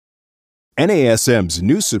NASM's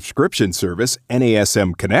new subscription service,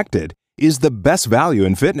 NASM Connected, is the best value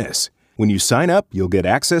in fitness. When you sign up, you'll get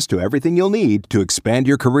access to everything you'll need to expand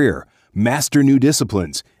your career, master new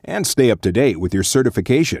disciplines, and stay up to date with your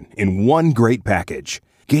certification in one great package.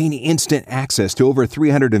 Gain instant access to over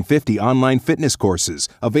 350 online fitness courses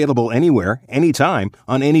available anywhere, anytime,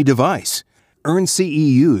 on any device. Earn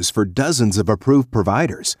CEUs for dozens of approved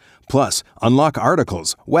providers. Plus, unlock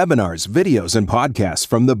articles, webinars, videos, and podcasts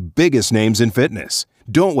from the biggest names in fitness.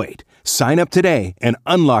 Don't wait. Sign up today and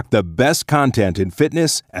unlock the best content in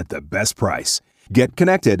fitness at the best price. Get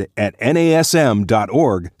connected at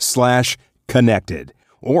nasm.org/connected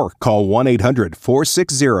or call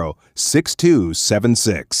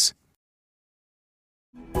 1-800-460-6276.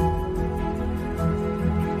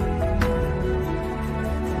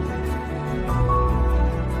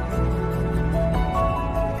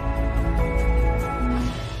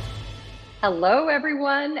 Hello,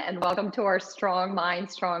 everyone, and welcome to our Strong Mind,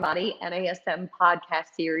 Strong Body NASM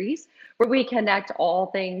podcast series, where we connect all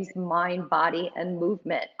things mind, body, and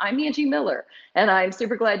movement. I'm Angie Miller, and I'm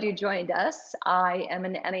super glad you joined us. I am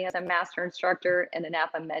an NASM master instructor and an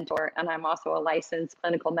APA mentor, and I'm also a licensed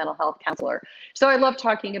clinical mental health counselor. So I love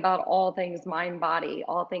talking about all things mind, body,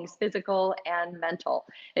 all things physical and mental.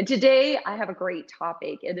 And today I have a great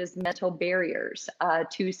topic. It is mental barriers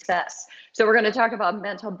to success. So we're going to talk about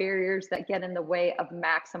mental barriers that get in the way of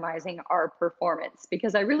maximizing our performance,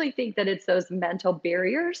 because I really think that it's those mental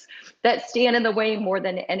barriers that stand in the way more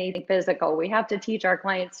than anything physical. We have to teach our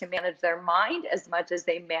clients to manage their mind as much as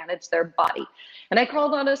they manage their body. And I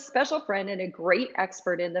called on a special friend and a great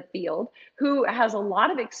expert in the field who has a lot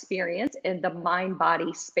of experience in the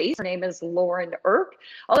mind-body space. Her name is Lauren Irk.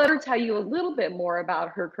 I'll let her tell you a little bit more about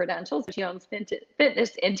her credentials. She owns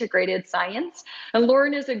Fitness Integrated Science. And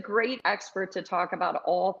Lauren is a great expert to talk about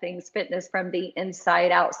all things fitness from the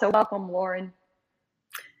inside out. So welcome, Lauren.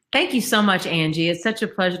 Thank you so much, Angie. It's such a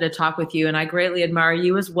pleasure to talk with you, and I greatly admire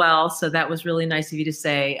you as well. So that was really nice of you to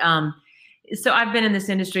say. So I've been in this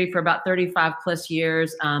industry for about 35 plus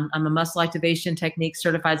years. I'm a muscle activation technique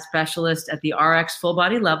certified specialist at the RX full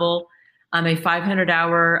body level. I'm a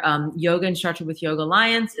 500-hour yoga instructor with Yoga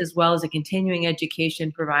Alliance, as well as a continuing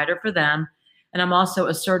education provider for them. And I'm also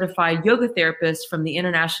a certified yoga therapist from the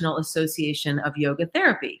International Association of Yoga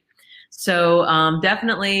Therapy. So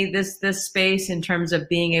definitely this space in terms of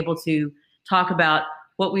being able to talk about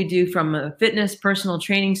what we do from a fitness personal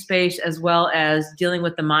training space, as well as dealing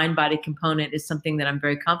with the mind-body component, is something that I'm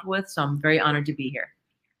very comfortable with. So I'm very honored to be here.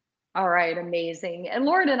 All right, amazing. And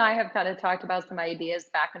Lauren and I have kind of talked about some ideas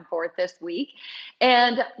back and forth this week.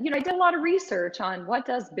 And, I did a lot of research on what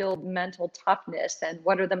does build mental toughness and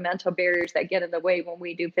what are the mental barriers that get in the way when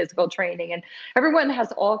we do physical training. And everyone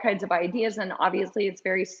has all kinds of ideas. And obviously it's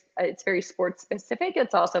very sports specific.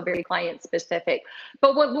 It's also very client specific.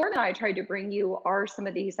 But what Lauren and I tried to bring you are some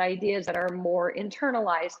of these ideas that are more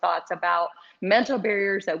internalized thoughts about mental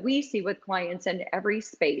barriers that we see with clients in every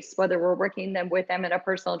space, whether we're working with them in a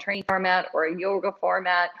personal training format or a yoga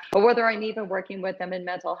format, or whether I'm even working with them in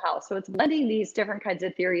mental health. So it's blending these different kinds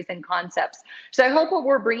of theories and concepts. So I hope what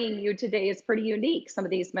we're bringing you today is pretty unique. Some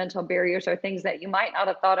of these mental barriers are things that you might not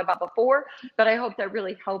have thought about before, but I hope that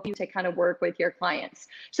really help you to kind of work with your clients.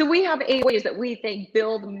 So we have 8 ways that we think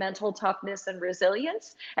build mental toughness and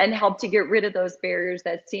resilience and help to get rid of those barriers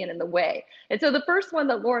that stand in the way. And so the first one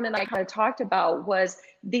that Lauren and I kind of talked about was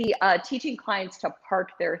the teaching clients to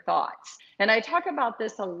park their thoughts. And I talk about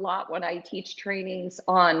this a lot when I teach trainings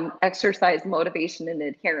on exercise motivation and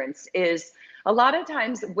adherence. Is a lot of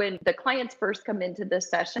times when the clients first come into this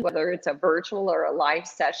session, whether it's a virtual or a live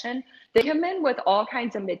session, they come in with all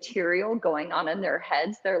kinds of material going on in their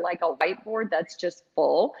heads. They're like a whiteboard that's just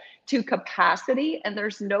full to capacity, and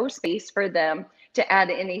there's no space for them to add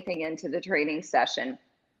anything into the training session.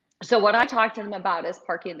 So what I talk to them about is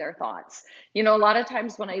parking their thoughts. A lot of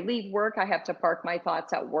times when I leave work, I have to park my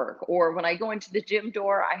thoughts at work. Or when I go into the gym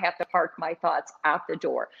door, I have to park my thoughts at the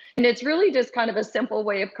door. And it's really just kind of a simple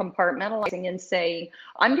way of compartmentalizing and saying,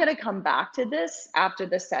 I'm going to come back to this after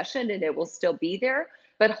the session and it will still be there.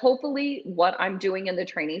 But hopefully what I'm doing in the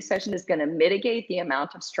training session is going to mitigate the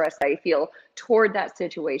amount of stress I feel toward that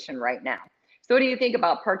situation right now. So what do you think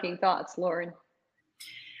about parking thoughts, Lauren?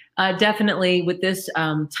 Definitely with this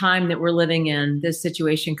time that we're living in, this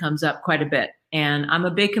situation comes up quite a bit. And I'm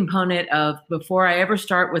a big component of, before I ever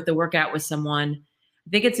start with the workout with someone, I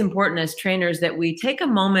think it's important as trainers that we take a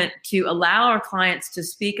moment to allow our clients to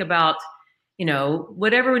speak about,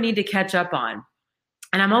 whatever we need to catch up on.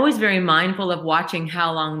 And I'm always very mindful of watching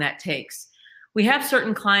how long that takes. We have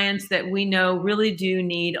certain clients that we know really do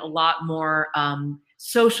need a lot more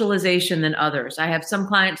socialization than others. I have some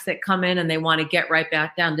clients that come in and they want to get right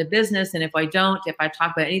back down to business. And if I talk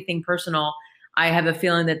about anything personal, I have a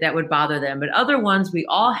feeling that that would bother them. But other ones, we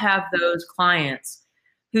all have those clients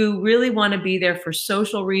who really want to be there for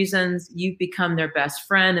social reasons. You've become their best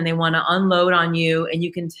friend and they want to unload on you, and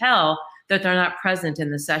you can tell that they're not present in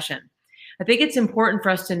the session. I think it's important for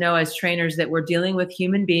us to know as trainers that we're dealing with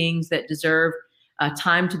human beings that deserve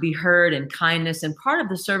time to be heard and kindness. And part of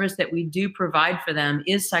the service that we do provide for them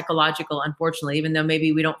is psychological, unfortunately, even though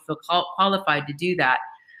maybe we don't feel qualified to do that.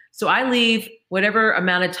 So I leave whatever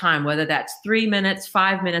amount of time, whether that's 3 minutes,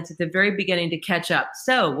 5 minutes at the very beginning to catch up.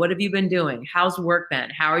 So what have you been doing? How's work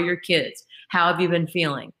been? How are your kids? How have you been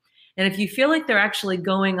feeling? And if you feel like they're actually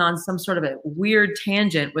going on some sort of a weird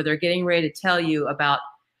tangent where they're getting ready to tell you about,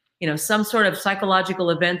 some sort of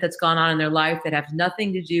psychological event that's gone on in their life that has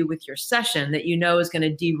nothing to do with your session that is going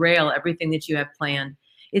to derail everything that you have planned,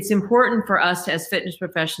 it's important for us as fitness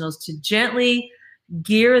professionals to gently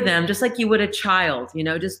gear them, just like you would a child,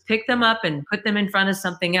 just pick them up and put them in front of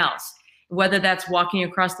something else, whether that's walking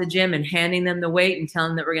across the gym and handing them the weight and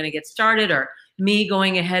telling them that we're going to get started, or me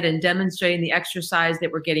going ahead and demonstrating the exercise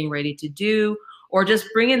that we're getting ready to do, or just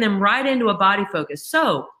bringing them right into a body focus.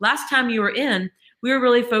 So last time you were in, we were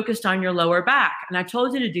really focused on your lower back, and I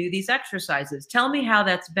told you to do these exercises. Tell me how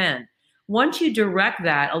that's been. Once you direct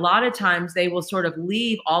that, a lot of times they will sort of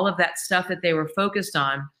leave all of that stuff that they were focused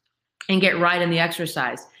on and get right in the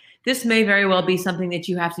exercise. This may very well be something that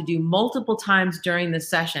you have to do multiple times during the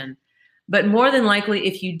session, but more than likely,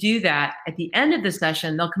 if you do that at the end of the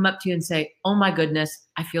session, they'll come up to you and say, "Oh my goodness,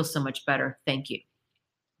 I feel so much better. Thank you."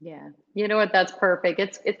 Yeah, you know what? That's perfect.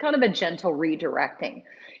 It's kind of a gentle redirecting.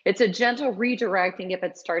 It's a gentle redirecting. If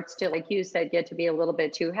it starts to, like you said, get to be a little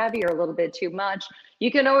bit too heavy or a little bit too much, you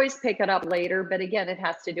can always pick it up later. But again, it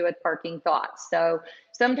has to do with parking thoughts. So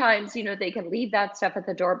sometimes, they can leave that stuff at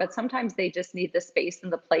the door, but sometimes they just need the space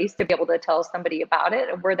and the place to be able to tell somebody about it.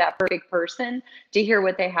 And we're that perfect person to hear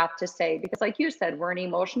what they have to say. Because like you said, we're an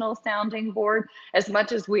emotional sounding board as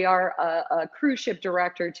much as we are a cruise ship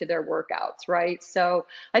director to their workouts, right? So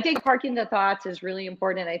I think parking the thoughts is really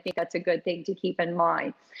important. I think that's a good thing to keep in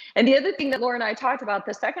mind. And the other thing that Laura and I talked about,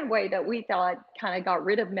 the second way that we thought kind of got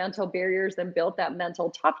rid of mental barriers and built that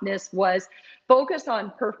mental toughness, was focus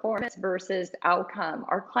on performance versus outcome.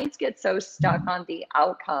 Our clients get so stuck on the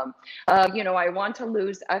outcome. I want to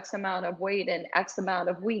lose X amount of weight in X amount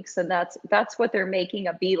of weeks, and that's what they're making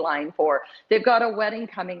a beeline for. They've got a wedding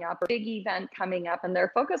coming up, a big event coming up, and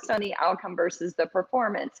they're focused on the outcome versus the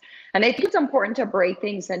performance. And I think it's important to break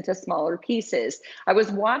things into smaller pieces. I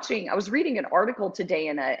was reading an article today,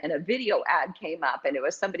 and a video ad came up, and it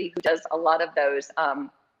was somebody who does a lot of those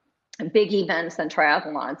big events and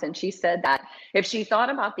triathlons. And she said that if she thought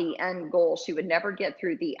about the end goal, she would never get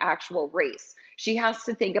through the actual race. She has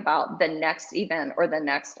to think about the next event or the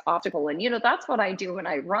next obstacle. And, that's what I do when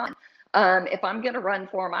I run. If I'm going to run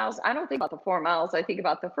 4 miles, I don't think about the 4 miles. I think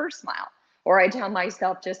about the first mile, or I tell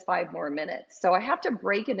myself just 5 more minutes. So I have to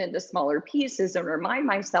break it into smaller pieces and remind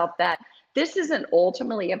myself that this isn't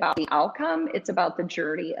ultimately about the outcome. It's about the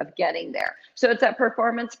journey of getting there. So it's that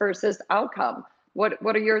performance versus outcome. What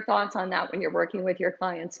are your thoughts on that when you're working with your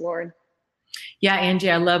clients, Lauren? Yeah,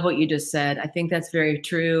 Angie, I love what you just said. I think that's very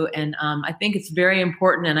true. And I think it's very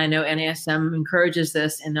important. And I know NASM encourages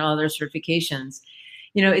this in all their certifications.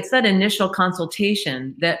 It's that initial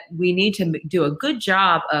consultation that we need to do a good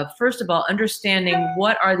job of, first of all, understanding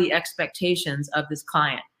what are the expectations of this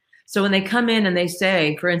client. So when they come in and they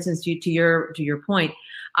say, for instance, to your point,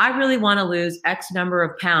 I really want to lose X number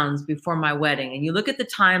of pounds before my wedding. And you look at the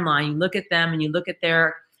timeline, you look at them, and you look at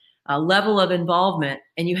their level of involvement,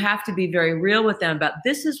 and you have to be very real with them about,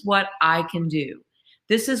 this is what I can do.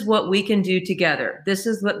 This is what we can do together. This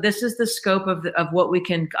is the scope of what we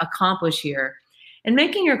can accomplish here. And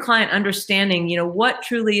making your client understanding, what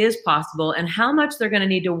truly is possible and how much they're going to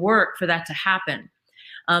need to work for that to happen.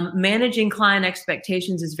 Managing client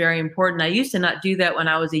expectations is very important. I used to not do that when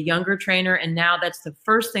I was a younger trainer, and now that's the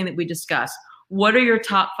first thing that we discuss. What are your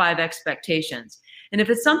top 5 expectations? And if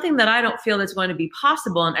it's something that I don't feel is going to be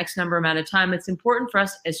possible in X number amount of time, it's important for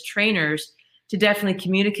us as trainers to definitely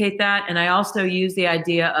communicate that. And I also use the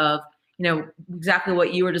idea of, exactly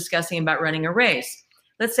what you were discussing about running a race.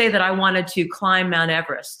 Let's say that I wanted to climb Mount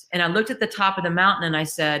Everest, and I looked at the top of the mountain and I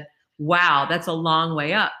said, wow, that's a long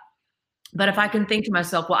way up. But if I can think to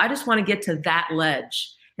myself, well, I just want to get to that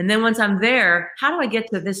ledge. And then once I'm there, how do I get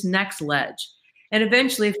to this next ledge? And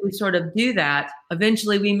eventually, if we sort of do that,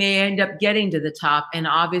 eventually we may end up getting to the top. And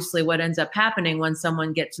obviously what ends up happening when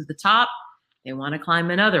someone gets to the top, they want to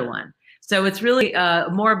climb another one. So it's really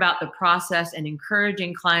more about the process and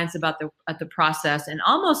encouraging clients about the process and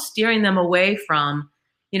almost steering them away from,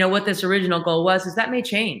 what this original goal was, is that may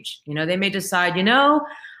change. They may decide,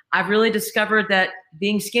 I've really discovered that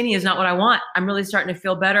being skinny is not what I want. I'm really starting to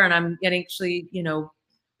feel better, and I'm getting actually,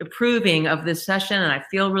 approving of this session, and I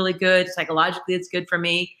feel really good. Psychologically, it's good for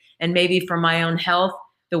me. And maybe for my own health,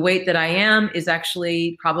 the weight that I am is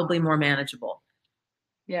actually probably more manageable.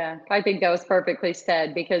 Yeah, I think that was perfectly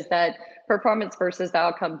said, because that performance versus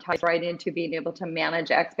outcome ties right into being able to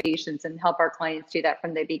manage expectations and help our clients do that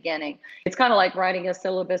from the beginning. It's kind of like writing a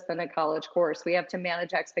syllabus in a college course. We have to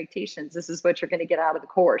manage expectations. This is what you're going to get out of the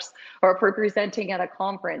course. Or if we're presenting at a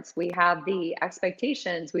conference, we have the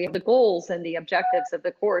expectations, we have the goals and the objectives of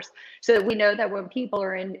the course, so that we know that when people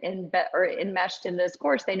are enmeshed in this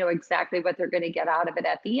course, they know exactly what they're going to get out of it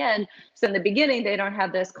at the end. So in the beginning, they don't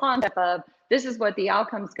have this concept of, this is what the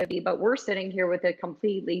outcome is going to be, but we're sitting here with a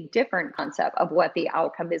completely different concept of what the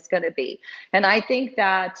outcome is going to be. And I think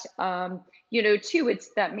that, too, it's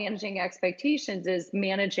that managing expectations is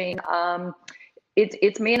managing,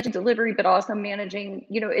 it's managing delivery, but also managing,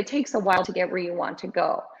 it takes a while to get where you want to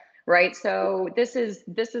go, right? So this is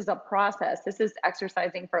a process. This is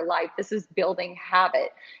exercising for life. This is building habit.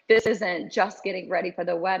 This isn't just getting ready for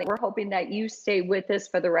the wedding. We're hoping that you stay with this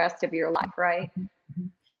for the rest of your life, right?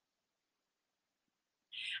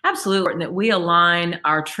 Absolutely, that we align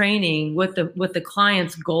our training with the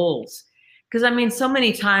client's goals. Because so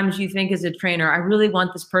many times you think as a trainer, I really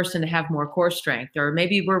want this person to have more core strength, or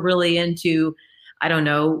maybe we're really into, I don't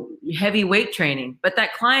know, heavy weight training, but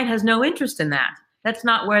that client has no interest in that. That's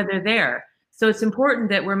not where they're there. So it's important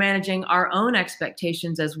that we're managing our own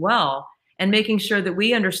expectations as well, and making sure that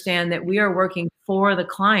we understand that we are working for the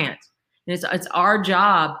client. And it's our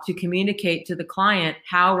job to communicate to the client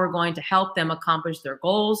how we're going to help them accomplish their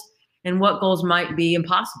goals and what goals might be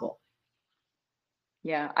impossible.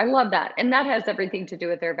 Yeah, I love that. And that has everything to do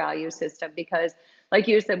with their value system, because like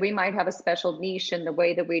you said, we might have a special niche in the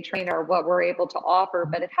way that we train or what we're able to offer,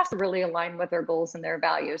 but it has to really align with their goals and their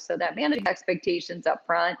values. So that managing expectations up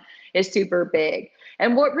front is super big.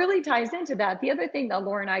 And what really ties into that, the other thing that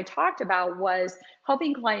Laura and I talked about was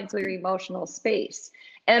helping clients with their emotional space.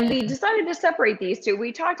 And we decided to separate these two.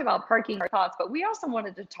 We talked about parking our thoughts, but we also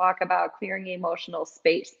wanted to talk about clearing emotional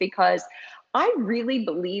space, because I really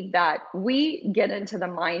believe that we get into the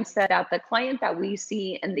mindset that the client that we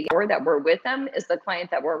see in the hour that we're with them is the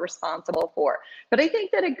client that we're responsible for. But I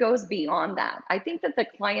think that it goes beyond that. I think that the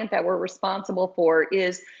client that we're responsible for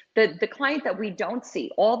is the client that we don't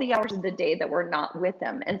see all the hours of the day that we're not with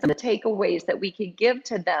them, and some of the takeaways that we can give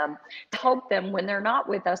to them to help them when they're not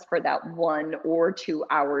with us for that 1 or 2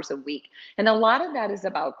 hours a week. And a lot of that is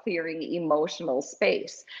about clearing emotional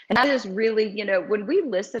space. And that is really, when we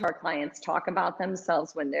listen to our clients talk about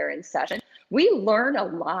themselves when they're in session, we learn a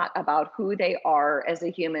lot about who they are as a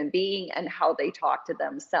human being and how they talk to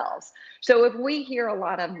themselves. So if we hear a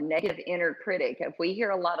lot of negative inner critic, if we hear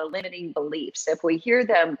a lot of limiting beliefs, if we hear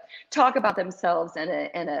them talk about themselves in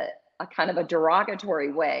a kind of a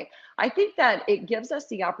derogatory way, I think that it gives us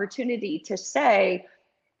the opportunity to say,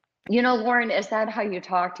 Lauren, is that how you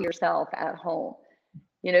talk to yourself at home?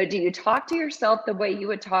 Do you talk to yourself the way you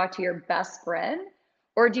would talk to your best friend?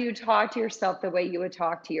 Or do you talk to yourself the way you would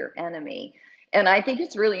talk to your enemy? And I think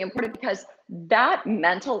it's really important, because that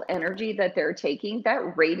mental energy that they're taking,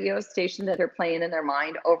 that radio station that they're playing in their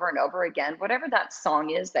mind over and over again, whatever that song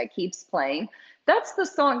is that keeps playing, that's the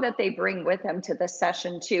song that they bring with them to the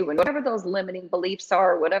session too. And whatever those limiting beliefs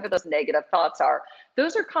are, whatever those negative thoughts are,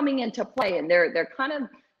 those are coming into play. And they're kind of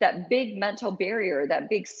that big mental barrier, that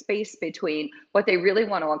big space between what they really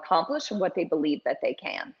want to accomplish and what they believe that they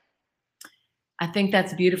can. I think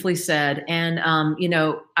that's beautifully said. And,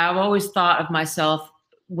 I've always thought of myself,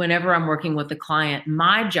 whenever I'm working with a client,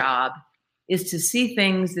 my job is to see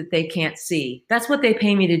things that they can't see. That's what they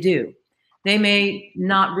pay me to do. They may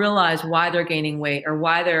not realize why they're gaining weight, or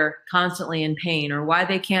why they're constantly in pain, or why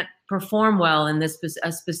they can't perform well in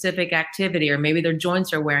a specific activity, or maybe their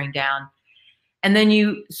joints are wearing down. And then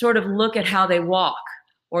you sort of look at how they walk,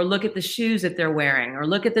 or look at the shoes that they're wearing, or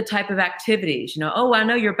look at the type of activities. Oh, I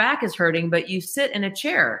know your back is hurting, but you sit in a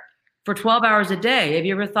chair for 12 hours a day. Have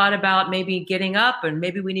you ever thought about maybe getting up, and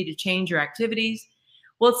maybe we need to change your activities?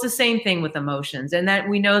 Well, it's the same thing with emotions, and that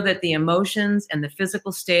we know that the emotions and the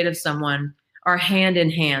physical state of someone are hand in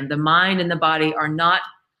hand. The mind and the body are not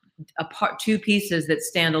two pieces that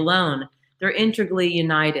stand alone. They're integrally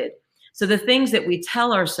united. So the things that we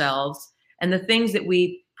tell ourselves and the things that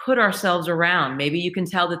we put ourselves around. Maybe you can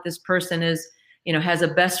tell that this person is, has a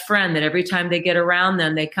best friend that every time they get around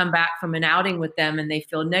them, they come back from an outing with them and they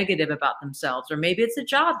feel negative about themselves. Or maybe it's a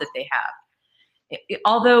job that they have.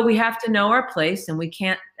 although we have to know our place and we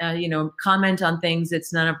can't, comment on things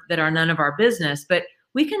that are none of our business, but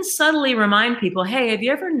we can subtly remind people, hey, have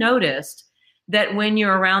you ever noticed that when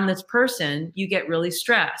you're around this person, you get really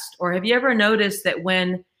stressed? Or have you ever noticed that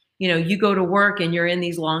when, you go to work and you're in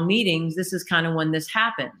these long meetings, this is kind of when this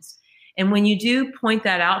happens? And when you do point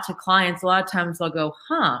that out to clients, a lot of times they'll go,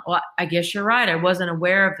 well, I guess you're right. I wasn't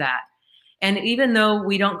aware of that. And even though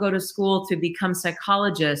we don't go to school to become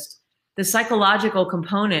psychologists, the psychological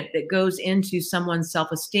component that goes into someone's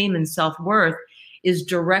self-esteem and self-worth is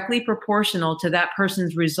directly proportional to that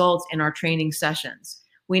person's results in our training sessions.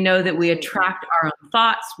 We know that we attract our own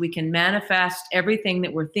thoughts. We can manifest everything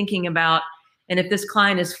that we're thinking about. And if this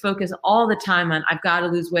client is focused all the time on, I've got to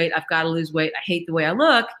lose weight, I've got to lose weight, I hate the way I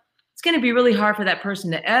look, it's going to be really hard for that person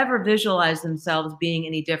to ever visualize themselves being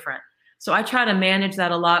any different. So I try to manage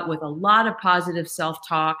that a lot with a lot of positive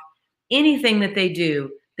self-talk. Anything that they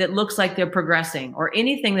do that looks like they're progressing, or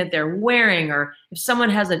anything that they're wearing, or if someone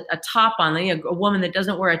has a top on, a woman that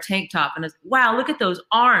doesn't wear a tank top and is, wow, look at those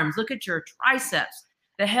arms, look at your triceps,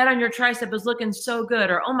 the head on your tricep is looking so good,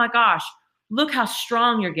 or oh my gosh, look how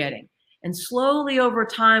strong you're getting. And slowly over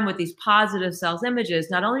time with these positive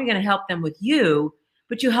self-images, not only are you going to help them with you,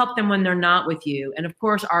 but you help them when they're not with you. And of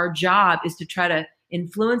course, our job is to try to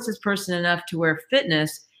influence this person enough to where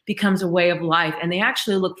fitness becomes a way of life, and they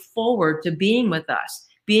actually look forward to being with us.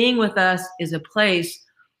 Being with us is a place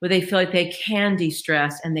where they feel like they can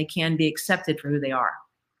de-stress and they can be accepted for who they are.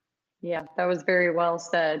 Yeah, that was very well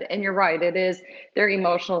said. And you're right. It is, their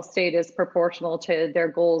emotional state is proportional to their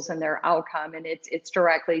goals and their outcome. And it's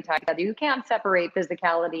directly tied together. You can't separate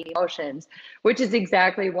physicality and emotions, which is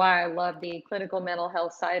exactly why I love the clinical mental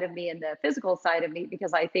health side of me and the physical side of me,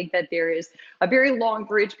 because I think that there is a very long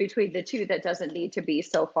bridge between the two that doesn't need to be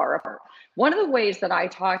so far apart. One of the ways that I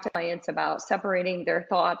talk to clients about separating their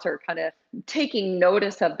thoughts, or kind of taking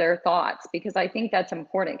notice of their thoughts, because I think that's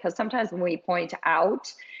important, because sometimes when we point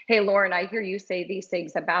out, hey, Lauren, I hear you say these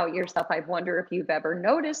things about yourself, I wonder if you've ever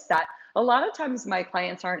noticed that. A lot of times my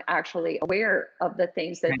clients aren't actually aware of the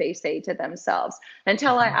things that they say to themselves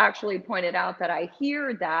until I actually pointed out that I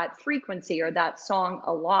hear that frequency or that song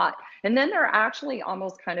a lot. And then they're actually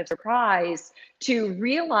almost kind of surprised to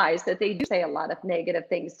realize that they do say a lot of negative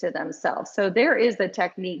things to themselves. So there is a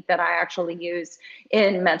technique that I actually use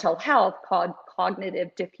in mental health called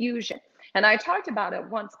cognitive diffusion. And I talked about it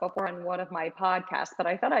once before on one of my podcasts, but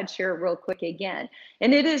I thought I'd share it real quick again.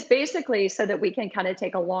 And it is basically so that we can kind of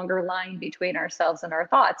take a longer line between ourselves and our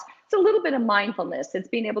thoughts. It's a little bit of mindfulness. It's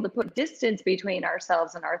being able to put distance between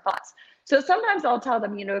ourselves and our thoughts. So sometimes I'll tell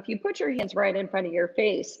them, if you put your hands right in front of your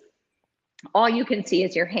face, all you can see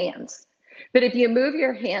is your hands. But if you move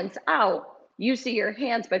your hands out, you see your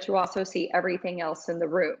hands, but you also see everything else in the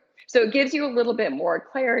room. So it gives you a little bit more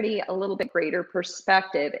clarity, a little bit greater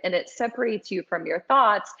perspective, and it separates you from your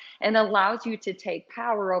thoughts and allows you to take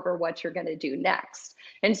power over what you're going to do next.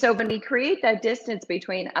 And so when we create that distance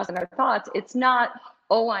between us and our thoughts, it's not,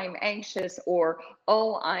 oh, I'm anxious, or,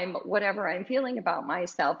 oh, I'm whatever I'm feeling about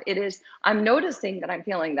myself. It is, I'm noticing that I'm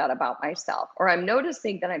feeling that about myself, or I'm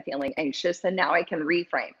noticing that I'm feeling anxious, and now I can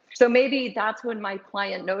reframe. So maybe that's when my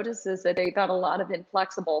client notices that they've got a lot of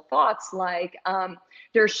inflexible thoughts, like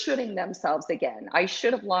they're shooting themselves again. I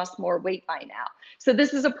should have lost more weight by now. So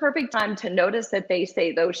this is a perfect time to notice that they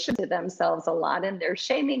say those should to themselves a lot, and they're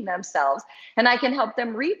shaming themselves. And I can help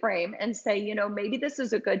them reframe and say, maybe this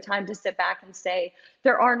is a good time to sit back and say,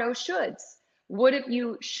 there are no shoulds. What if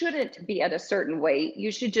you shouldn't be at a certain weight?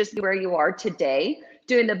 You should just be where you are today,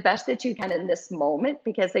 doing the best that you can in this moment,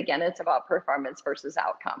 because again, it's about performance versus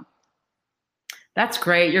outcome. That's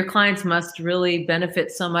great. Your clients must really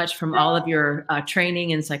benefit so much from all of your training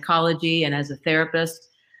in psychology and as a therapist.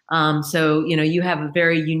 So, you have a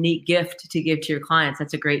very unique gift to give to your clients.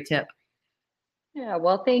 That's a great tip. Yeah,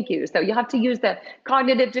 well, thank you. So you have to use that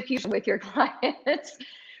cognitive diffusion with your clients.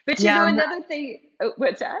 But another thing,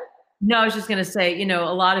 what's that? No, I was just going to say, a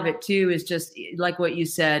lot of it too is just like what you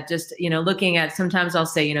said, just, looking at, sometimes I'll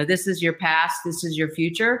say, this is your past, this is your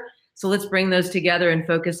future. So let's bring those together and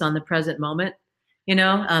focus on the present moment,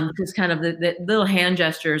 because kind of the little hand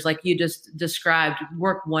gestures like you just described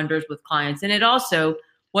work wonders with clients. And it also,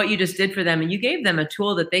 what you just did for them, and you gave them a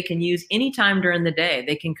tool that they can use anytime during the day.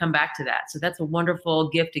 They can come back to that. So that's a wonderful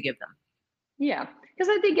gift to give them. Yeah, because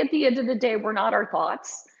I think at the end of the day, we're not our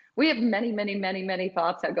thoughts. We have many, many, many, many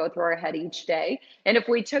thoughts that go through our head each day. And if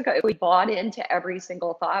we bought into every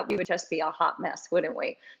single thought, we would just be a hot mess, wouldn't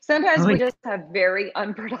we? Sometimes we just have very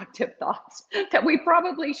unproductive thoughts that we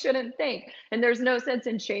probably shouldn't think. And there's no sense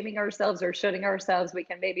in shaming ourselves or shooting ourselves. We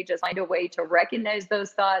can maybe just find a way to recognize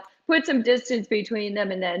those thoughts, put some distance between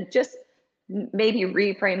them, and then just maybe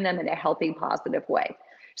reframe them in a healthy, positive way.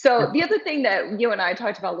 So the other thing that you and I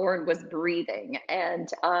talked about, Lauren, was breathing. And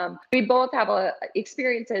we both have a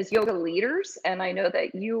experience as yoga leaders. And I know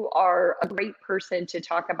that you are a great person to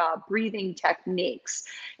talk about breathing techniques.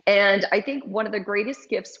 And I think one of the greatest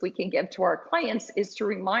gifts we can give to our clients is to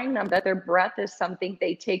remind them that their breath is something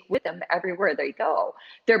they take with them everywhere they go.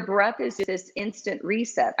 Their breath is this instant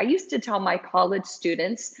reset. I used to tell my college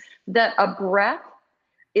students that a breath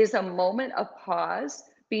is a moment of pause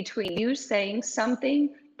between you saying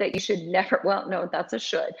something that you should never, well, no, that's a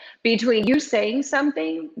should, between you saying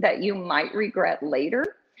something that you might regret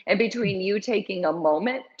later, and between you taking a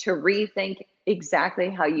moment to rethink exactly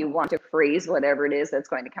how you want to phrase whatever it is that's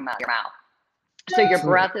going to come out of your mouth. So your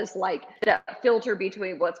breath is like that filter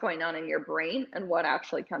between what's going on in your brain and what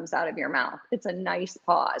actually comes out of your mouth. It's a nice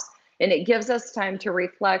pause. And it gives us time to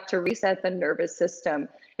reflect, to reset the nervous system.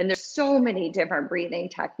 And there's so many different breathing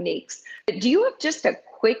techniques. But do you have just a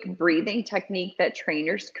quick breathing technique that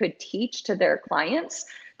trainers could teach to their clients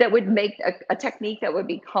that would make a technique that would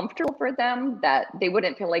be comfortable for them, that they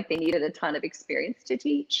wouldn't feel like they needed a ton of experience to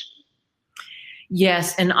teach?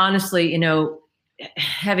 Yes. And honestly,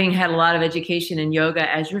 having had a lot of education in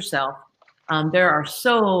yoga as yourself, there are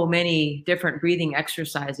so many different breathing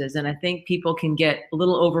exercises. And I think people can get a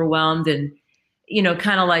little overwhelmed and,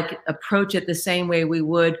 kind of like approach it the same way we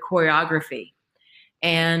would choreography.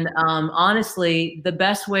 And honestly, the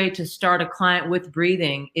best way to start a client with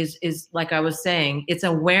breathing is like I was saying, it's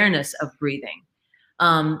awareness of breathing.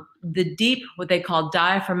 The deep, what they call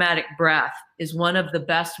diaphragmatic breath, is one of the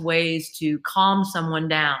best ways to calm someone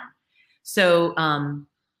down. So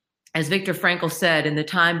as Viktor Frankl said, in the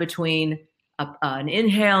time between an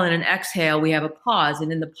inhale and an exhale, we have a pause.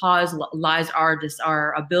 And in the pause lies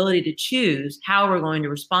our ability to choose how we're going to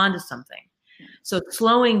respond to something. So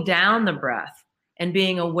slowing down the breath and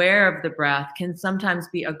being aware of the breath can sometimes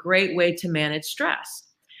be a great way to manage stress.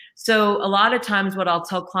 So a lot of times what I'll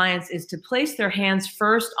tell clients is to place their hands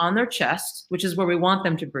first on their chest, which is where we want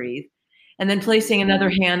them to breathe, and then placing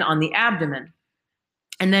another hand on the abdomen.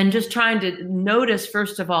 And then just trying to notice,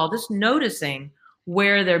 first of all, just noticing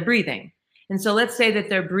where they're breathing. And so let's say that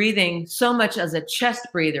they're breathing so much as a chest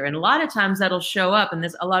breather. And a lot of times that'll show up. And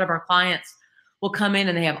a lot of our clients will come in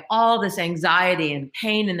and they have all this anxiety and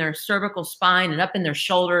pain in their cervical spine and up in their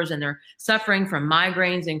shoulders, and they're suffering from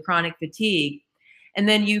migraines and chronic fatigue. And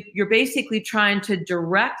then you're basically trying to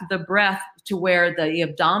direct the breath to where the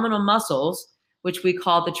abdominal muscles, which we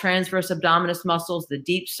call the transverse abdominis muscles, the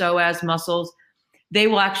deep psoas muscles, they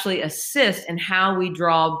will actually assist in how we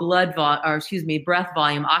draw breath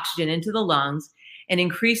volume, oxygen into the lungs, and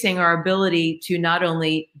increasing our ability to not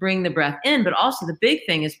only bring the breath in, but also the big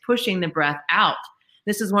thing is pushing the breath out.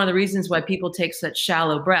 This is one of the reasons why people take such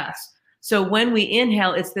shallow breaths. So when we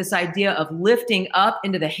inhale, it's this idea of lifting up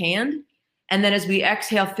into the hand. And then as we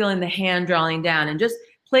exhale, feeling the hand drawing down and just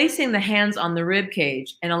placing the hands on the rib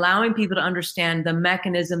cage and allowing people to understand the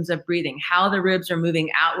mechanisms of breathing, how the ribs are moving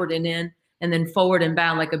outward and in, and then forward and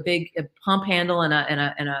bound, like a pump handle and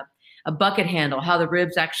a bucket handle, how the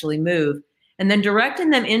ribs actually move. And then directing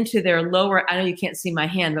them into their lower, I know you can't see my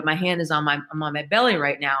hand, but my hand is on my belly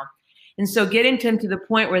right now. And so getting them to the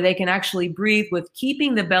point where they can actually breathe with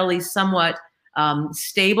keeping the belly somewhat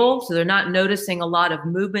stable, so they're not noticing a lot of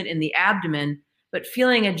movement in the abdomen, but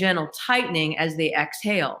feeling a gentle tightening as they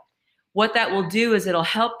exhale. What that will do is it'll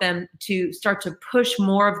help them to start to push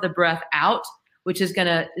more of the breath out, which is going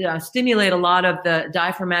to stimulate a lot of the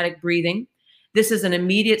diaphragmatic breathing. This is an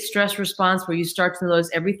immediate stress response where you start to notice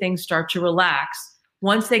everything start to relax.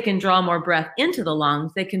 Once they can draw more breath into the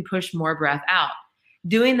lungs, they can push more breath out.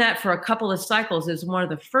 Doing that for a couple of cycles is one of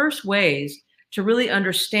the first ways to really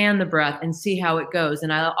understand the breath and see how it goes.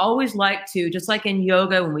 And I always like to, just like in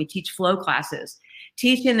yoga when we teach flow classes,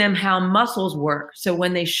 teaching them how muscles work. So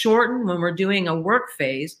when they shorten, when we're doing a work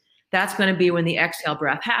phase, that's going to be when the exhale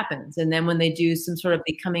breath happens. And then when they do some sort of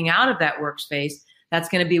the coming out of that work space, that's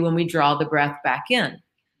going to be when we draw the breath back in.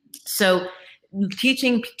 So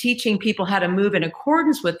teaching people how to move in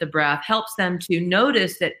accordance with the breath helps them to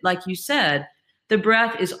notice that, like you said, the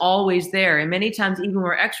breath is always there. And many times, even when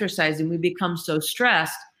we're exercising, we become so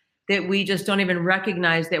stressed that we just don't even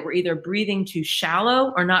recognize that we're either breathing too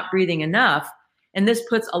shallow or not breathing enough. And this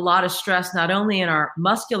puts a lot of stress, not only in our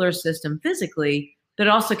muscular system physically, but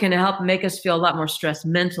also can help make us feel a lot more stressed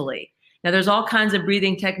mentally. Now, there's all kinds of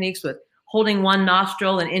breathing techniques with holding one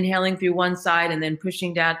nostril and inhaling through one side and then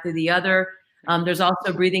pushing down through the other. There's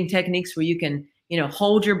also breathing techniques where you can,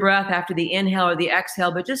 hold your breath after the inhale or the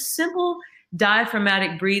exhale, but just simple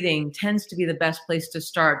diaphragmatic breathing tends to be the best place to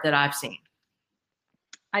start that I've seen.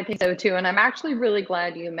 I think so too. And I'm actually really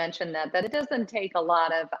glad you mentioned that it doesn't take a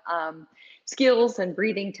lot of skills and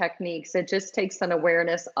breathing techniques. It just takes an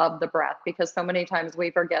awareness of the breath, because so many times we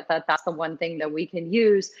forget that that's the one thing that we can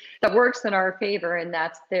use that works in our favor. And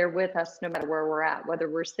that's there with us no matter where we're at, whether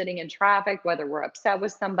we're sitting in traffic, whether we're upset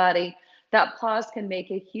with somebody. That pause can make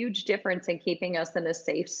a huge difference in keeping us in a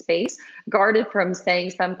safe space, guarded from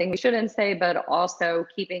saying something we shouldn't say, but also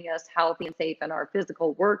keeping us healthy and safe in our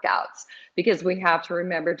physical workouts, because we have to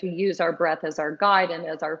remember to use our breath as our guide and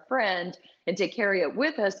as our friend, and to carry it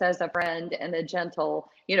with us as a friend and a gentle,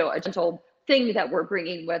 a gentle thing that we're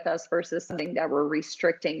bringing with us versus something that we're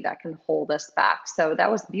restricting that can hold us back. So that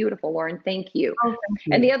was beautiful, Lauren. Thank you. Oh, thank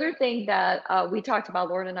you. And the other thing that we talked about,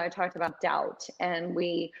 Lauren and I talked about doubt. And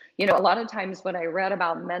we, a lot of times when I read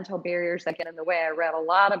about mental barriers that get in the way, I read a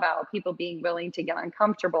lot about people being willing to get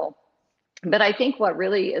uncomfortable. But I think what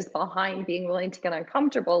really is behind being willing to get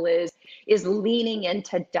uncomfortable is leaning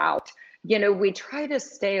into doubt. We try to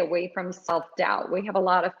stay away from self-doubt. We have a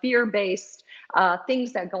lot of fear-based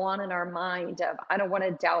things that go on in our mind of, I don't want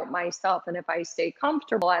to doubt myself. And if I stay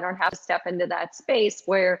comfortable, I don't have to step into that space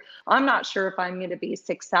where I'm not sure if I'm going to be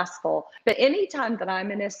successful. But anytime that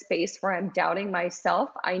I'm in a space where I'm doubting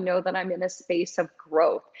myself, I know that I'm in a space of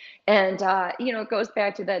growth. And, it goes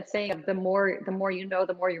back to that saying of the more you know,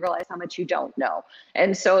 the more you realize how much you don't know.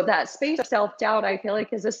 And so that space of self-doubt, I feel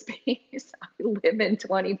like, is a space I live in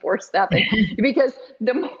 24/7, because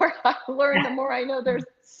the more I learn, the more I know there's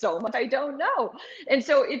so much I don't know. And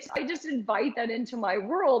so I just invite that into my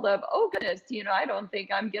world of, oh goodness, I don't think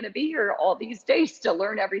I'm going to be here all these days to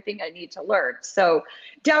learn everything I need to learn. So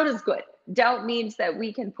doubt is good. Doubt means that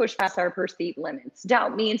we can push past our perceived limits.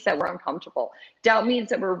 Doubt means that we're uncomfortable. Doubt means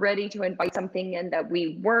that we're ready to invite something in that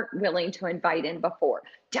we weren't willing to invite in before.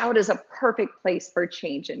 Doubt is a perfect place for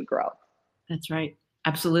change and growth. That's right.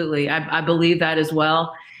 Absolutely. I believe that as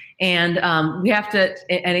well. And we have to,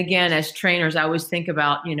 and again, as trainers, I always think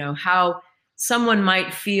about, how someone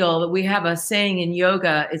might feel. We have a saying in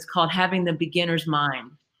yoga, it's called having the beginner's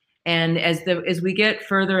mind. And as we get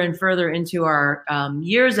further and further into our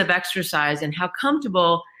years of exercise, and how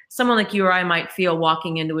comfortable someone like you or I might feel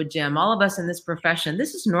walking into a gym, all of us in this profession,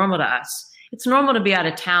 this is normal to us. It's normal to be out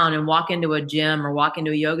of town and walk into a gym or walk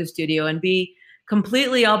into a yoga studio and be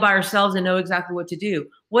completely all by ourselves and know exactly what to do.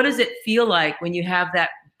 What does it feel like when you have that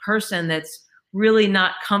person that's really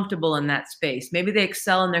not comfortable in that space? Maybe they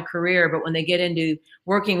excel in their career, but when they get into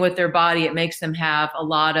working with their body, it makes them have a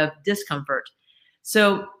lot of discomfort.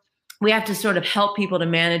 So we have to sort of help people to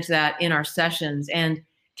manage that in our sessions. And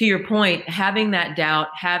to your point, having that doubt,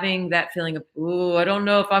 having that feeling of, oh, I don't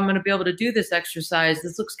know if I'm going to be able to do this exercise.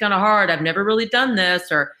 This looks kind of hard. I've never really done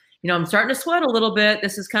this. Or, I'm starting to sweat a little bit.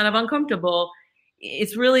 This is kind of uncomfortable.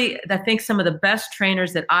 It's really, I think some of the best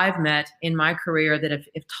trainers that I've met in my career that have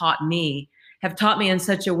taught me in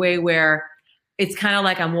such a way where it's kind of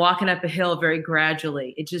like I'm walking up a hill very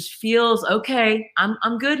gradually. It just feels, okay,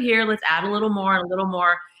 I'm good here. Let's add a little more and a little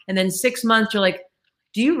more. And then 6 months, you're like,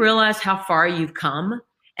 do you realize how far you've come?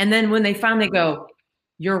 And then when they finally go,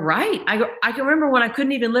 you're right. I can remember when I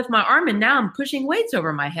couldn't even lift my arm, and now I'm pushing weights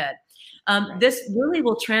over my head. This really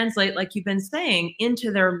will translate, like you've been saying,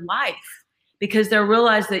 into their life, because they'll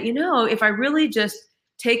realize that, if I really just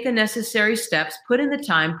take the necessary steps, put in the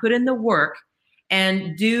time, put in the work,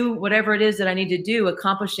 and do whatever it is that I need to do,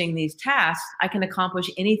 accomplishing these tasks, I can accomplish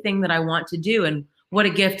anything that I want to do. And what a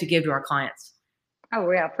gift to give to our clients. Oh,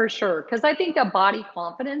 yeah, for sure. Because I think that body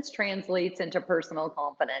confidence translates into personal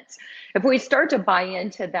confidence. If we start to buy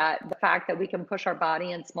into that, the fact that we can push our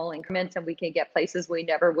body in small increments and we can get places we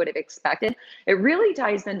never would have expected, it really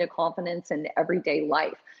ties into confidence in everyday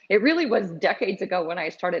life. It really was decades ago when I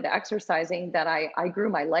started exercising that I grew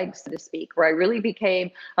my legs, so to speak, where I really became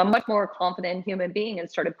a much more confident human being and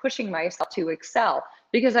started pushing myself to excel.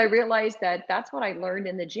 Because I realized that that's what I learned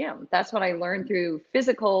in the gym. That's what I learned through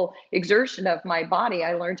physical exertion of my body.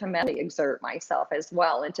 I learned to mentally exert myself as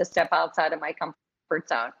well and to step outside of my comfort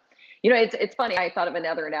zone. It's funny. I thought of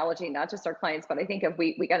another analogy, not just our clients, but I think if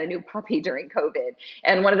we got a new puppy during COVID.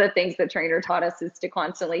 And one of the things the trainer taught us is to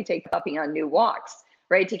constantly take the puppy on new walks,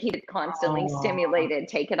 right? To keep it constantly stimulated,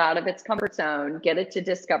 take it out of its comfort zone, get it to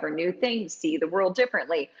discover new things, see the world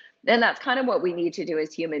differently. And that's kind of what we need to do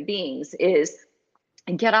as human beings is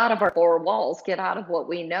get out of our four walls, get out of what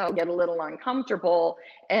we know, get a little uncomfortable,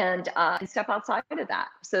 and step outside of that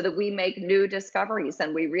so that we make new discoveries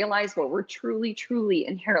and we realize what we're truly, truly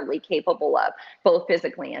inherently capable of, both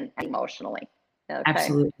physically and emotionally. Okay?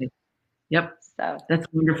 Absolutely. Yep. So that's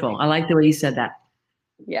wonderful. I like the way you said that.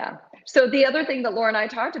 Yeah. So the other thing that Laura and I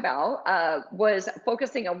talked about was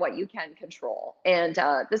focusing on what you can control, and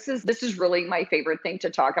this is really my favorite thing to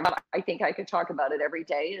talk about. I think I could talk about it every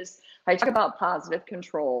day. Is I talk about positive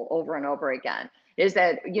control over and over again. Is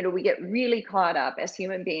that, you know, we get really caught up as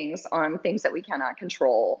human beings on things that we cannot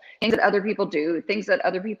control, things that other people do, things that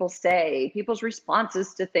other people say, people's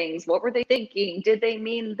responses to things. What were they thinking? Did they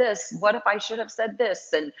mean this? What if I should have said this?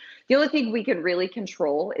 And the only thing we can really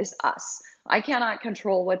control is us. I cannot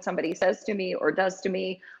control what somebody says to me or does to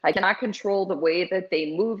me. I cannot control the way that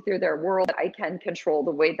they move through their world. I can control the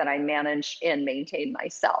way that I manage and maintain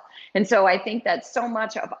myself. And so I think that so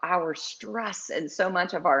much of our stress and so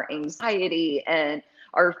much of our anxiety and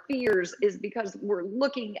our fears is because we're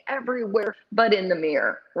looking everywhere but in the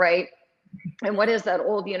mirror, right? And what is that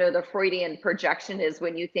old, you know, the Freudian projection is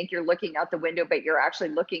when you think you're looking out the window, but you're actually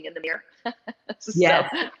looking in the mirror. Yes.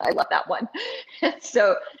 So I love that one.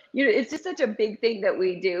 So, you know, it's just such a big thing that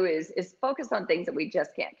we do is focus on things that we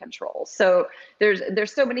just can't control. So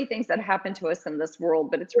there's so many things that happen to us in this world,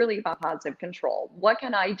 but it's really about positive control. What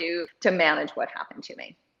can I do to manage what happened to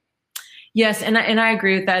me? Yes, and I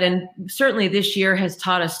agree with that. And certainly this year has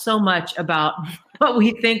taught us so much about what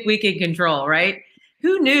we think we can control, right?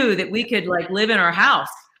 Who knew that we could like live in our house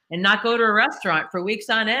and not go to a restaurant for weeks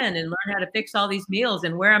on end and learn how to fix all these meals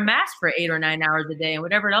and wear a mask for 8 or 9 hours a day and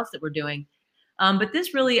whatever else that we're doing. But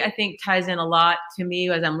this really, I think, ties in a lot to me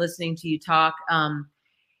as I'm listening to you talk.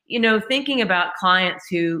 You know, thinking about clients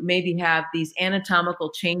who maybe have these anatomical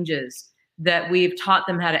changes that we've taught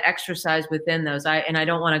them how to exercise within those. I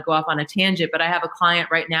don't want to go off on a tangent, but I have a client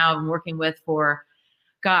right now I'm working with for,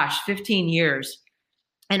 15 years.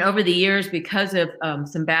 And over the years, because of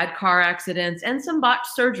some bad car accidents and some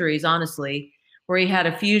botched surgeries, honestly, where he had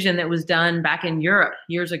a fusion that was done back in Europe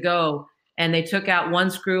years ago, and they took out one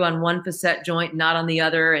screw on one facet joint, not on the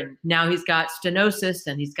other. And now he's got stenosis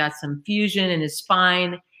and he's got some fusion in his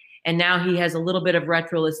spine. And now he has a little bit of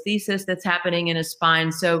retrolisthesis that's happening in his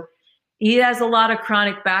spine. So he has a lot of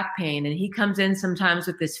chronic back pain, and he comes in sometimes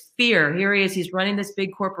with this fear. Here he is, he's running this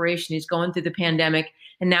big corporation. He's going through the pandemic,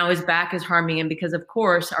 and now his back is harming him because, of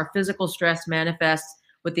course, our physical stress manifests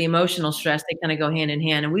with the emotional stress. They kind of go hand in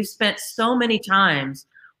hand. And we've spent so many times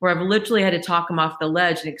where I've literally had to talk him off the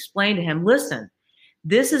ledge and explain to him, listen,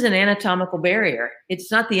 this is an anatomical barrier.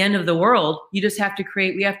 It's not the end of the world. You just have to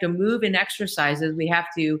we have to move in exercises. We have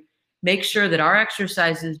to make sure that our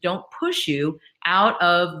exercises don't push you out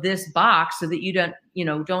of this box so that you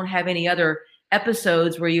don't have any other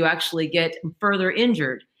episodes where you actually get further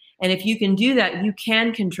injured. And if you can do that, you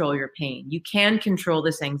can control your pain. You can control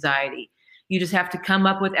this anxiety. You just have to come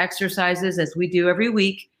up with exercises, as we do every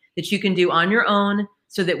week, that you can do on your own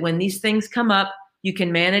so that when these things come up, you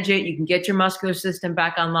can manage it. You can get your muscular system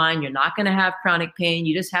back online. You're not going to have chronic pain.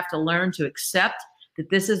 You just have to learn to accept that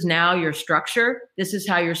this is now your structure. This is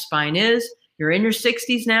how your spine is. You're in your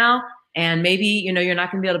 60s now. And maybe, you're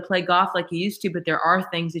not going to be able to play golf like you used to, but there are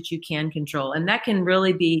things that you can control. And that can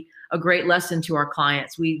really be a great lesson to our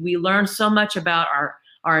clients. We learn so much about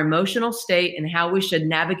our emotional state and how we should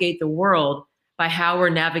navigate the world by how we're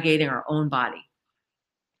navigating our own body.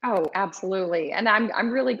 Oh, absolutely. And I'm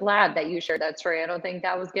really glad that you shared that story. I don't think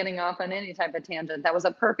that was getting off on any type of tangent. That was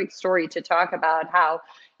a perfect story to talk about how,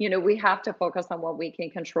 we have to focus on what we can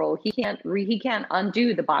control. He can't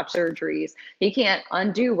undo the botched surgeries. He can't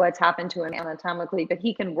undo what's happened to him anatomically, but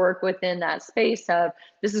he can work within that space of,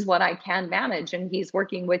 this is what I can manage. And he's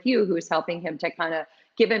working with you, who's helping him to kind of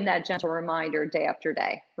give him that gentle reminder day after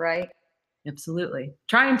day, right? Absolutely.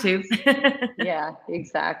 Trying to. Yeah,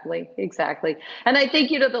 exactly. And I think,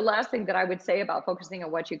 the last thing that I would say about focusing on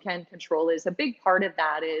what you can control is a big part of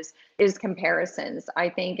that is comparisons, I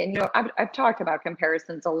think. And, I've talked about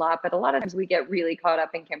comparisons a lot, but a lot of times we get really caught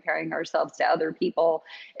up in comparing ourselves to other people.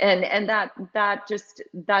 And that's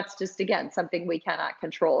just, again, something we cannot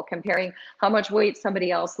control, comparing how much weight somebody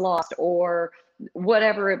else lost or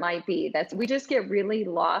whatever it might be. We just get really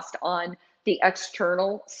lost on the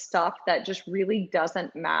external stuff that just really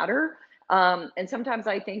doesn't matter. And sometimes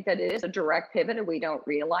I think that it is a direct pivot and we don't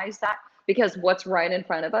realize that because what's right in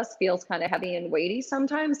front of us feels kind of heavy and weighty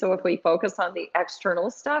sometimes. So if we focus on the external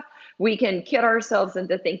stuff, we can kid ourselves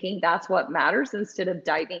into thinking that's what matters instead of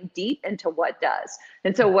diving deep into what does.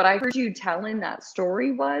 And so what I heard you tell in that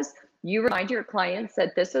story was you remind your clients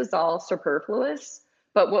that this is all superfluous.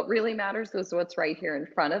 But what really matters is what's right here in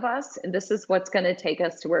front of us. And this is what's going to take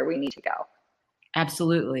us to where we need to go.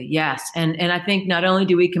 Absolutely. Yes. And I think not only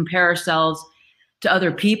do we compare ourselves to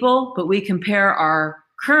other people, but we compare our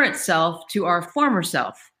current self to our former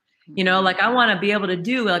self. Like I want to be able to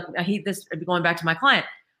do, going back to my client,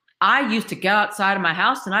 I used to go outside of my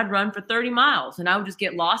house and I'd run for 30 miles and I would just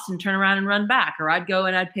get lost and turn around and run back. Or I'd go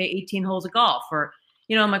and I'd play 18 holes of golf. Or,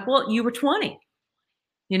 I'm like, well, you were 20,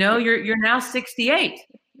 you're now 68.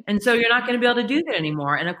 And so you're not going to be able to do that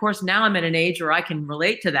anymore. And of course, now I'm at an age where I can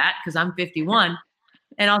relate to that because I'm 51.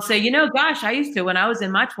 And I'll say, gosh, I used to, when I was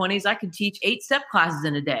in my 20s, I could teach 8 step classes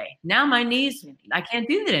in a day. Now my knees, I can't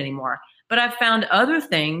do that anymore. But I've found other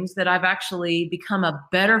things that I've actually become a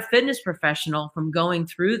better fitness professional from going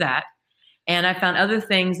through that. And I found other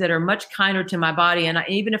things that are much kinder to my body. And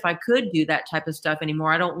even if I could do that type of stuff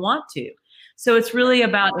anymore, I don't want to. So it's really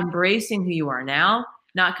about embracing who you are now,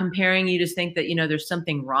 not comparing. You just think that, there's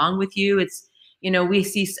something wrong with you. It's, we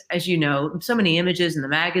see, as so many images in the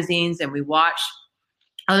magazines and we watch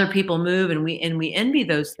other people move and we envy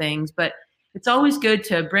those things. But it's always good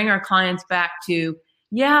to bring our clients back to,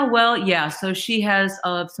 so she has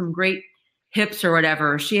some great hips or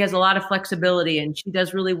whatever. She has a lot of flexibility and she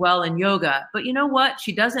does really well in yoga. But you know what?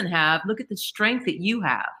 She doesn't have, look at the strength that you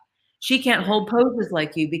have. She can't hold poses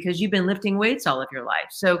like you because you've been lifting weights all of your life.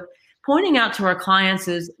 So pointing out to our clients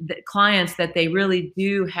that they really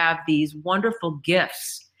do have these wonderful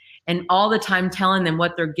gifts and all the time telling them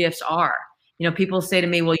what their gifts are. People say to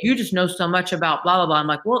me, well, you just know so much about blah, blah, blah. I'm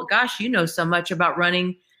like, well, gosh, you know so much about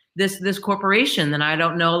running this corporation than I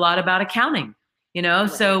don't know a lot about accounting,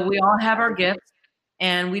 So we all have our gifts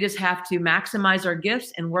and we just have to maximize our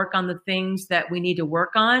gifts and work on the things that we need to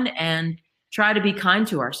work on and try to be kind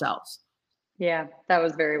to ourselves. Yeah, that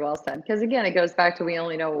was very well said. Because again, it goes back to we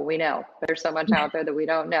only know what we know. There's so much out there that we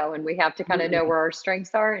don't know, and we have to kind of know where our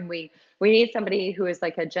strengths are. And we need somebody who is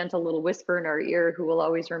like a gentle little whisper in our ear who will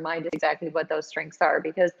always remind us exactly what those strengths are,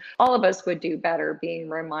 because all of us would do better being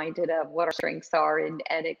reminded of what our strengths are. And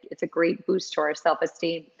it's a great boost to our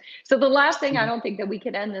self-esteem. So the last thing, I don't think that we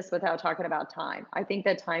can end this without talking about time. I think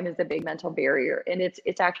that time is a big mental barrier, and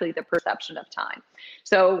it's actually the perception of time.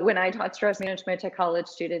 So when I taught stress management to college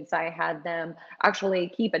students, I had them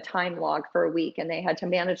actually keep a time log for a week, and they had to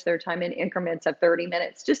manage their time in increments of 30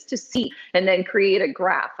 minutes just to see, and then create a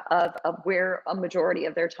graph of where a majority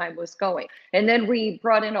of their time was going. And then we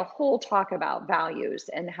brought in a whole talk about values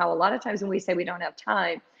and how a lot of times when we say we don't have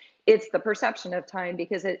time, it's the perception of time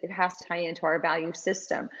because it has to tie into our value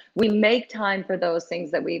system. We make time for those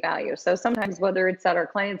things that we value. So sometimes whether it's that our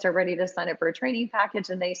clients are ready to sign up for a training package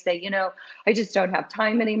and they say, I just don't have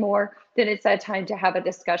time anymore, then it's that time to have a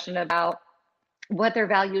discussion about what their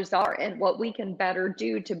values are and what we can better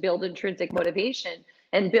do to build intrinsic motivation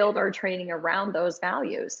and build our training around those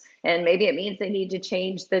values. And maybe it means they need to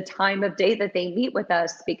change the time of day that they meet with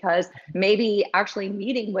us, because maybe actually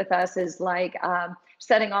meeting with us is like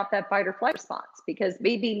setting off that fight or flight response, because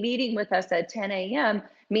maybe meeting with us at 10 a.m.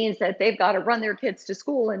 means that they've got to run their kids to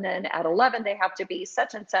school, and then at 11 they have to be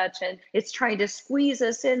such and such, and it's trying to squeeze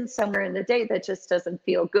us in somewhere in the day that just doesn't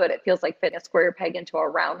feel good. It feels like fitting a square peg into a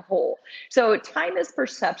round hole. So time is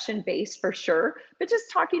perception based for sure, but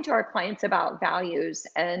just talking to our clients about values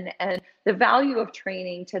and the value of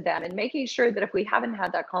training to them, and making sure that if we haven't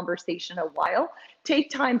had that conversation in a while, take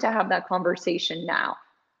time to have that conversation now.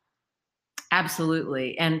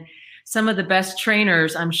 Absolutely. And some of the best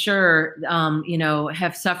trainers, I'm sure,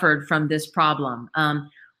 have suffered from this problem.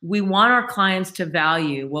 We want our clients to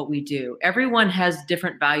value what we do. Everyone has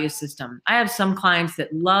different value system. I have some clients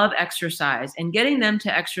that love exercise, and getting them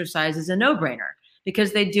to exercise is a no-brainer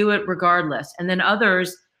because they do it regardless. And then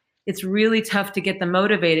others, it's really tough to get them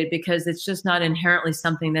motivated because it's just not inherently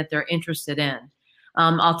something that they're interested in.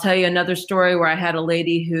 I'll tell you another story where I had a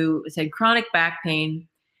lady who had chronic back pain.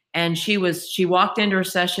 And she walked into her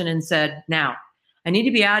session and said, now, I need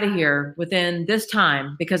to be out of here within this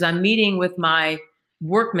time because I'm meeting with my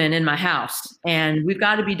workmen in my house and we've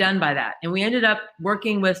got to be done by that. And we ended up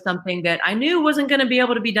working with something that I knew wasn't going to be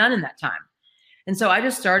able to be done in that time. And so I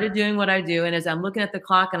just started doing what I do. And as I'm looking at the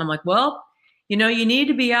clock and I'm like, well, you need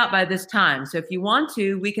to be out by this time. So if you want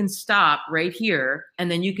to, we can stop right here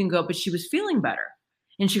and then you can go. But she was feeling better.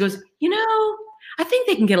 And she goes, I think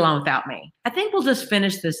they can get along without me. I think we'll just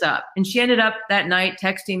finish this up. And she ended up that night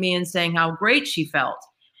texting me and saying how great she felt.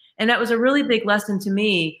 And that was a really big lesson to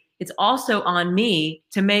me. It's also on me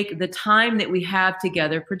to make the time that we have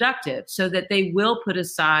together productive so that they will put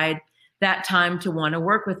aside that time to want to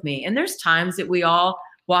work with me. And there's times that we all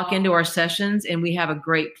walk into our sessions and we have a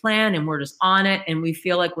great plan and we're just on it and we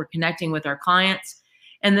feel like we're connecting with our clients.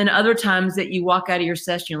 And then other times that you walk out of your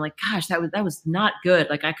session, you're like, gosh, that was not good.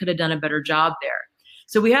 Like I could have done a better job there.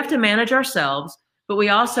 So we have to manage ourselves, but we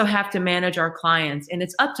also have to manage our clients. And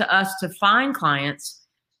it's up to us to find clients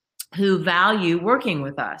who value working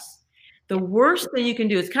with us. The worst thing you can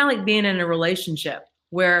do, it's kind of like being in a relationship.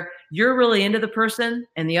 where you're really into the person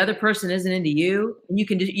and the other person isn't into you, and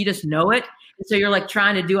you just know it. And so you're like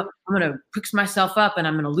trying to do, I'm going to fix myself up and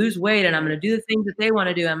I'm going to lose weight and I'm going to do the things that they want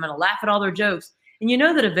to do. I'm going to laugh at all their jokes. And you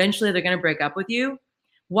know that eventually they're going to break up with you.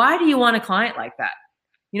 Why do you want a client like that?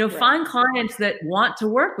 Right. Find clients that want to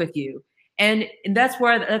work with you. And that's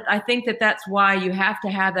where I think that's why you have to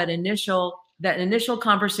have that initial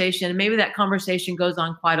conversation. And maybe that conversation goes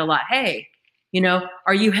on quite a lot. Hey,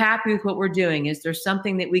 are you happy with what we're doing? Is there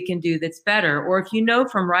something that we can do that's better? Or if you know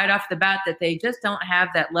from right off the bat that they just don't have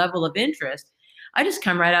that level of interest, I just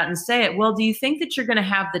come right out and say it. Well, do you think that you're going to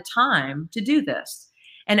have the time to do this?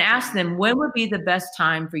 And ask them, when would be the best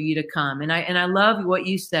time for you to come? And I love what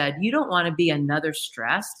you said. You don't want to be another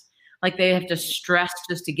stress, like they have to stress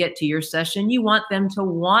just to get to your session. You want them to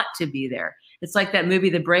want to be there. It's like that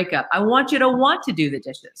movie, The Breakup. I want you to want to do the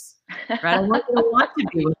dishes, right? I want you to want to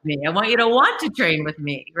be with me. I want you to want to train with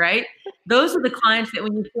me, right? Those are the clients that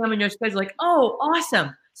when you see them in your schedule, like, oh,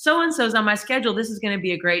 awesome. So-and-so's on my schedule. This is going to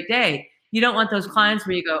be a great day. You don't want those clients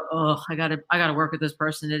where you go, oh, I gotta work with this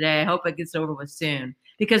person today. I hope it gets over with soon,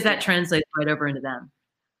 because that translates right over into them.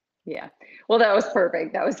 Yeah. Well, that was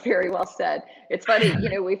perfect. That was very well said. It's funny,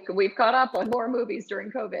 we've caught up on more movies during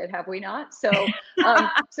COVID, have we not? So,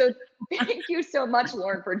 so thank you so much,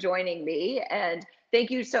 Lauren, for joining me. And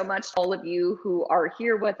thank you so much to all of you who are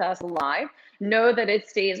here with us live. Know that it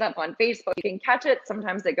stays up on Facebook. You can catch it.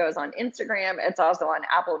 Sometimes it goes on Instagram. It's also on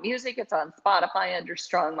Apple Music. It's on Spotify under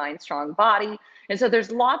Strong Mind, Strong Body. And so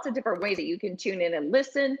there's lots of different ways that you can tune in and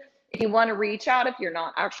listen. If you want to reach out, if you're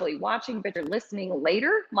not actually watching, but you're listening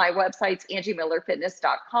later, my website's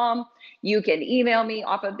angiemillerfitness.com. You can email me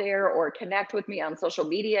off of there or connect with me on social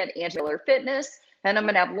media at Angie Miller Fitness. And I'm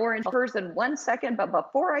going to have Lauren hers in 1 second. But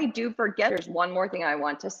before I do forget, there's one more thing I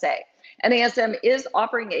want to say. NASM is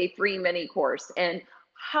offering a free mini course. And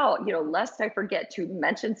lest I forget to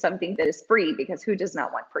mention something that is free, because who does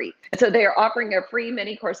not want free? So they are offering a free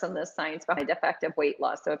mini course on the science behind effective weight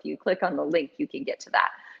loss. So if you click on the link, you can get to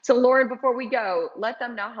that. So Lauren, before we go, let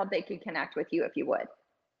them know how they can connect with you if you would.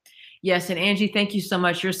 Yes. And Angie, thank you so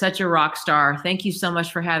much. You're such a rock star. Thank you so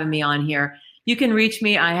much for having me on here. You can reach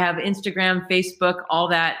me. I have Instagram, Facebook, all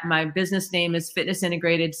that. My business name is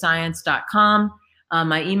fitnessintegratedscience.com.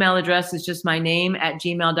 My email address is just my name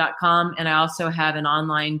 @gmail.com. And I also have an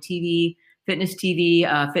online TV, Fitness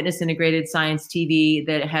TV, Fitness Integrated Science TV,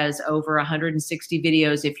 that has over 160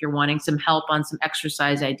 videos if you're wanting some help on some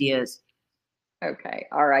exercise ideas. Okay.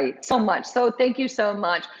 All right. So much. So thank you so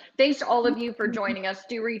much. Thanks to all of you for joining us.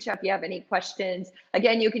 Do reach out if you have any questions.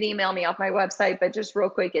 Again, you can email me off my website, but just real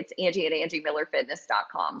quick, it's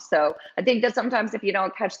Angie@angiemillerfitness.com. So I think that sometimes if you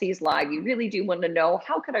don't catch these live, you really do want to know,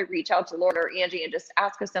 how could I reach out to Lauren or Angie and just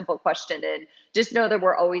ask a simple question, and just know that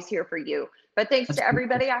we're always here for you. But thanks to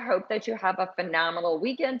everybody. I hope that you have a phenomenal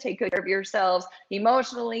weekend. Take good care of yourselves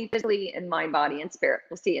emotionally, physically, and mind, body, and spirit.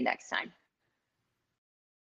 We'll see you next time.